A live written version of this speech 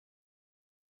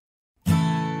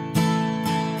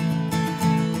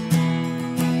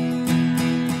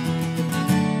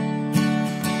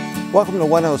Welcome to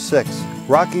 106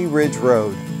 Rocky Ridge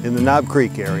Road in the Knob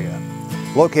Creek area,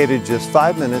 located just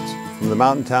 5 minutes from the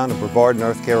mountain town of Brevard,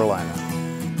 North Carolina.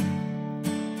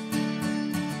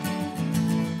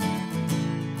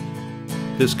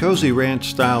 This cozy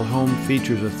ranch-style home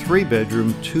features a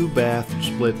 3-bedroom, 2-bath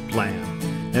split plan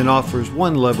and offers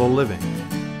 1-level living.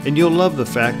 And you'll love the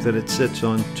fact that it sits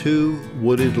on 2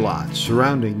 wooded lots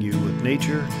surrounding you with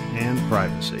nature and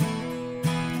privacy.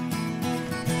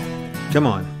 Come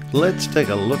on, let's take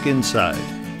a look inside.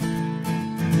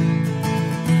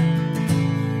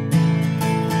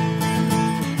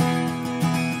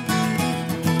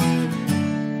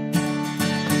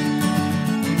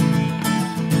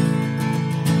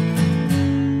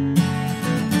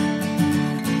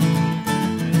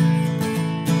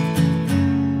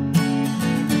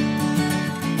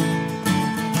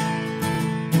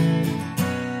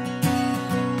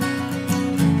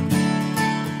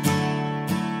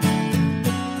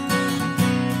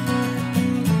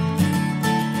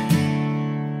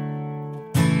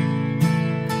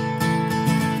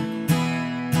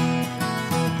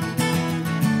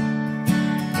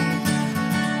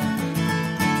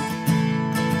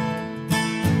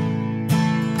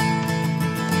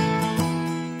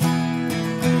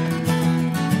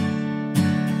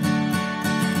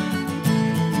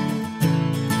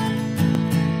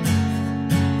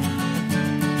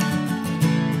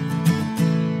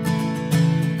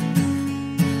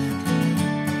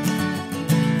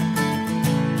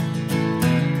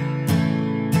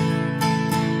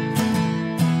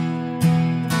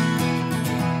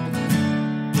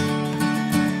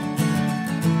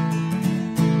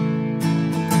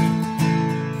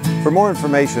 For more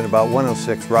information about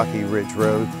 106 Rocky Ridge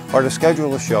Road or to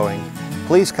schedule a showing,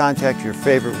 please contact your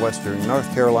favorite Western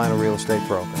North Carolina real estate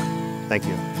broker. Thank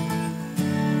you.